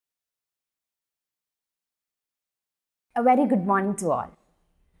A very good morning to all.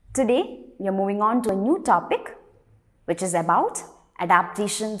 Today, we are moving on to a new topic, which is about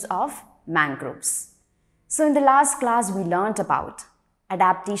adaptations of mangroves. So, in the last class, we learnt about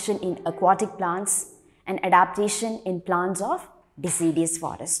adaptation in aquatic plants and adaptation in plants of deciduous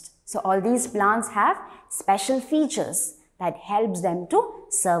forest. So, all these plants have special features that helps them to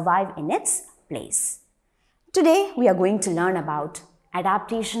survive in its place. Today, we are going to learn about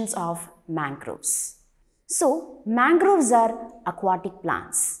adaptations of mangroves. So, mangroves are aquatic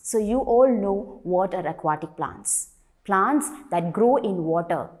plants. So, you all know what are aquatic plants. Plants that grow in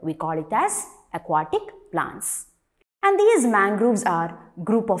water, we call it as aquatic plants. And these mangroves are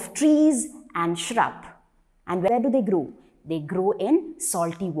group of trees and shrub. And where do they grow? They grow in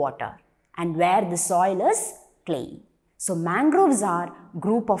salty water and where the soil is clay. So, mangroves are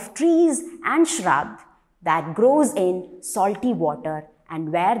group of trees and shrub that grows in salty water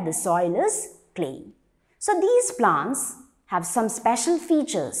and where the soil is clay. So these plants have some special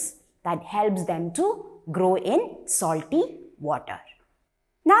features that helps them to grow in salty water.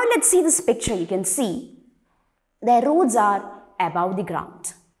 Now let's see this picture. You can see their roots are above the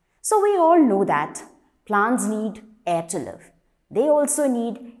ground. So we all know that plants need air to live. They also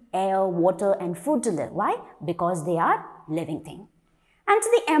need air, water and food to live. Why? Because they are living things. And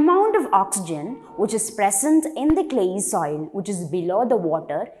the amount of oxygen which is present in the clayey soil, which is below the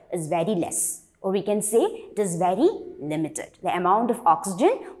water, is very less. Or we can say it is very limited. The amount of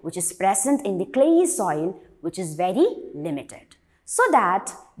oxygen which is present in the clayey soil, which is very limited. So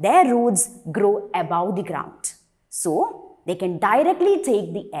that their roots grow above the ground. So they can directly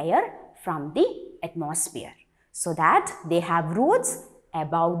take the air from the atmosphere. So that they have roots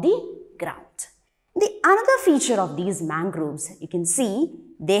above the ground. The another feature of these mangroves, you can see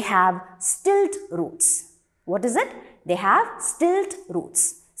they have stilt roots. What is it? They have stilt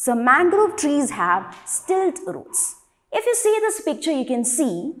roots. So mangrove trees have stilt roots. If you see this picture, you can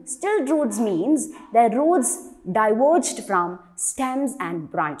see stilt roots means their roots diverged from stems and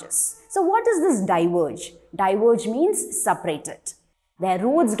branches. So what is this diverge? Diverge means separated. Their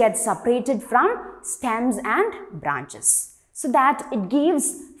roots get separated from stems and branches so that it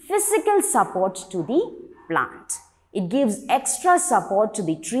gives physical support to the plant. It gives extra support to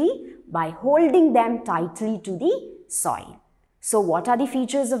the tree by holding them tightly to the soil. So what are the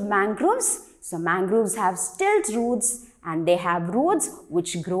features of mangroves? So mangroves have stilt roots and they have roots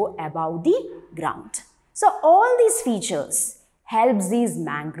which grow above the ground. So all these features helps these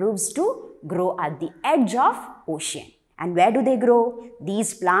mangroves to grow at the edge of ocean. And where do they grow?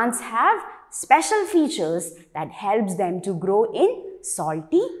 These plants have special features that helps them to grow in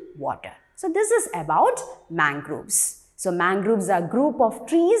salty water. So this is about mangroves. So mangroves are a group of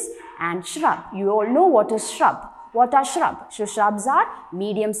trees and shrub. You all know what is shrub. What are shrubs? So shrubs are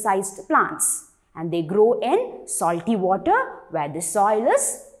medium-sized plants and they grow in salty water where the soil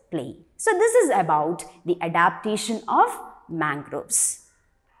is clay. So this is about the adaptation of mangroves.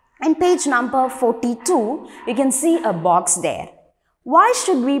 In page number 42, you can see a box there. Why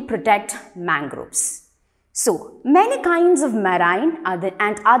should we protect mangroves? So, many kinds of marine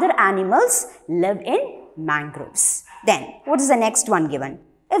and other animals live in mangroves. Then, what is the next one given?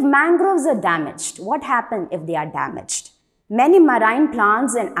 If mangroves are damaged, what happens if they are damaged? Many marine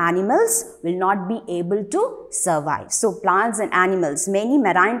plants and animals will not be able to survive. So, plants and animals, many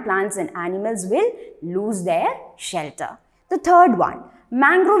marine plants and animals will lose their shelter. The third one,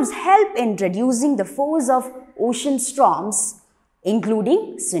 mangroves help in reducing the force of ocean storms,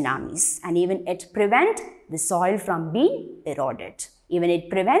 including tsunamis, and even it prevent the soil from being eroded. Even it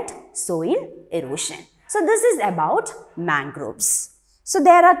prevent soil erosion. So this is about mangroves. So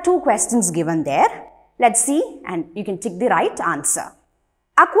there are two questions given there. Let's see and you can tick the right answer.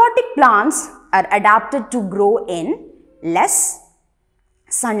 Aquatic plants are adapted to grow in less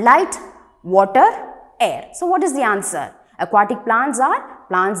sunlight, water, air. So what is the answer? Aquatic plants are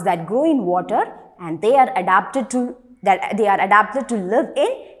plants that grow in water and they are adapted to live in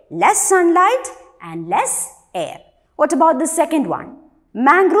less sunlight and less air. What about the second one?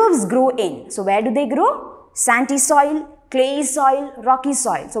 Mangroves grow in. So where do they grow? Sandy soil, clayey soil, rocky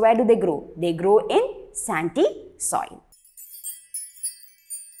soil. So where do they grow? They grow in sandy soil.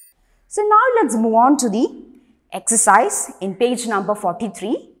 So now let's move on to the exercise in page number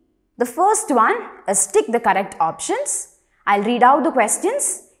 43. The first one is tick the correct options. I'll read out the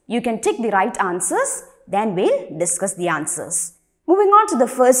questions. You can tick the right answers. Then we'll discuss the answers. Moving on to the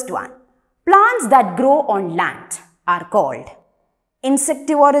first one. Plants that grow on land are called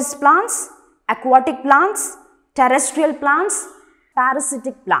insectivorous plants, aquatic plants, terrestrial plants,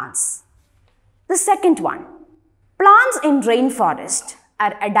 parasitic plants. The second one. Plants in rainforest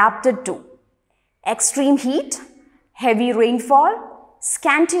are adapted to extreme heat, heavy rainfall,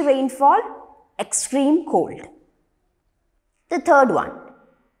 scanty rainfall, extreme cold. The third one,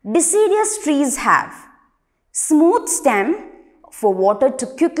 deciduous trees have smooth stem for water to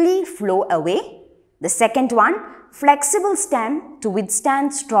quickly flow away. The second one, flexible stem to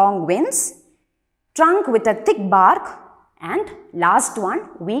withstand strong winds, trunk with a thick bark, and last one,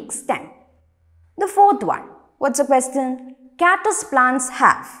 weak stem. The fourth one, what's the question? Cactus plants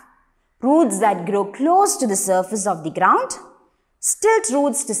have roots that grow close to the surface of the ground, stilt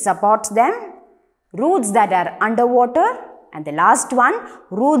roots to support them, roots that are underwater, and the last one,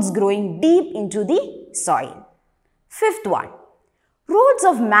 roots growing deep into the soil. Fifth one, roots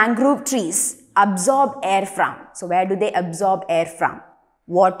of mangrove trees absorb air from. So where do they absorb air from?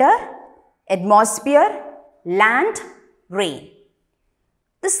 Water, atmosphere, land, rain.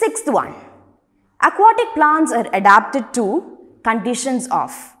 The sixth one, aquatic plants are adapted to conditions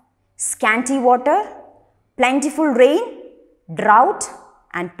of scanty water, plentiful rain, drought,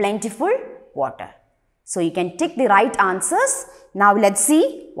 and plentiful water. So you can tick the right answers. Now let's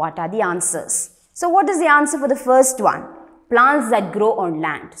see what are the answers. So what is the answer for the first one? Plants that grow on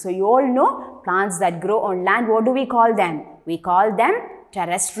land. So you all know plants that grow on land, what do we call them? We call them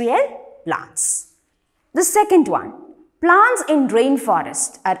terrestrial plants. The second one, plants in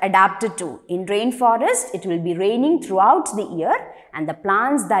rainforest are adapted to. In rainforest, it will be raining throughout the year, and the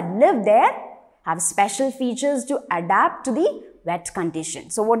plants that live there have special features to adapt to the wet condition.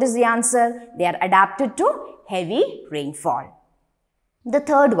 So what is the answer? They are adapted to heavy rainfall. The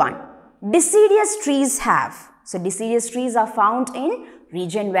third one, deciduous trees have. So deciduous trees are found in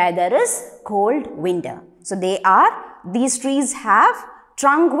region where there is cold winter. So these trees have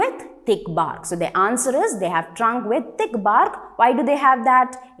trunk with thick bark. So the answer is they have trunk with thick bark. Why do they have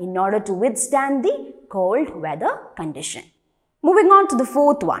that? In order to withstand the cold weather condition. Moving on to the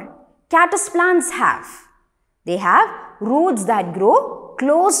fourth one, cactus plants have. They have roots that grow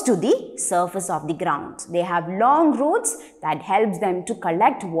close to the surface of the ground. They have long roots that helps them to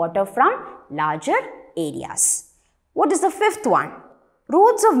collect water from larger areas. What is the fifth one?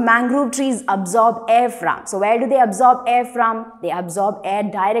 Roots of mangrove trees absorb air from. So where do they absorb air from? They absorb air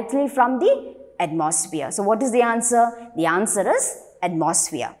directly from the atmosphere. So what is the answer? The answer is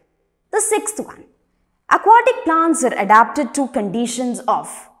atmosphere. The sixth one, aquatic plants are adapted to conditions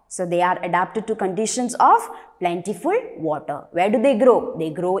of. So they are adapted to conditions of plentiful water. Where do they grow?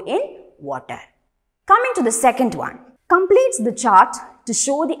 They grow in water. Coming to the second one, completes the chart to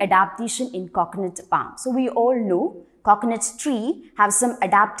show the adaptation in coconut palm. So we all know coconut tree have some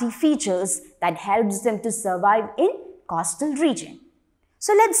adaptive features that helps them to survive in coastal region.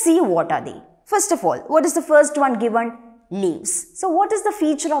 So let's see what are they. First of all, what is the first one given? Leaves. So what is the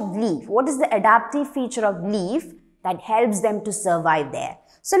feature of leaf? What is the adaptive feature of leaf that helps them to survive there?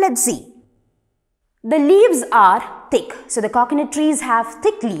 So let's see. The leaves are thick. So the coconut trees have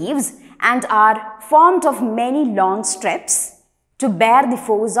thick leaves and are formed of many long strips to bear the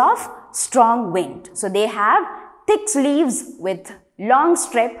force of strong wind. So they have thick leaves with long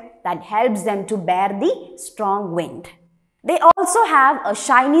strip that helps them to bear the strong wind. They also have a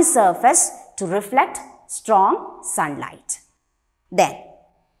shiny surface to reflect strong sunlight. Then,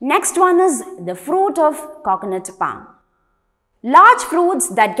 next one is the fruit of coconut palm. Large fruits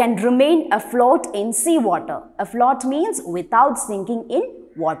that can remain afloat in seawater. Afloat means without sinking in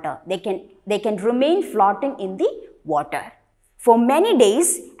water. They can remain floating in the water for many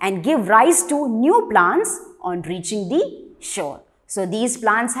days and give rise to new plants on reaching the shore. So these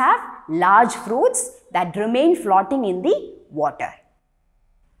plants have large fruits that remain floating in the water.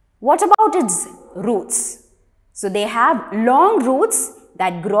 What about its roots? So they have long roots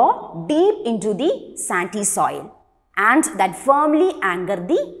that grow deep into the sandy soil and that firmly anchor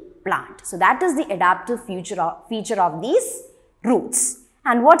the plant. So that is the adaptive feature of these roots.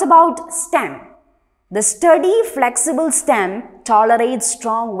 And what about stem? The sturdy, flexible stem tolerates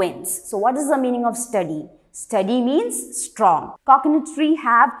strong winds. So what is the meaning of sturdy? Sturdy means strong. Coconut tree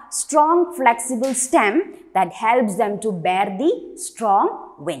have strong, flexible stem that helps them to bear the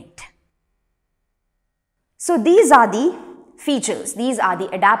strong wind. So these are the features. These are the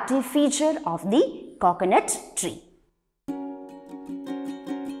adaptive feature of the coconut tree.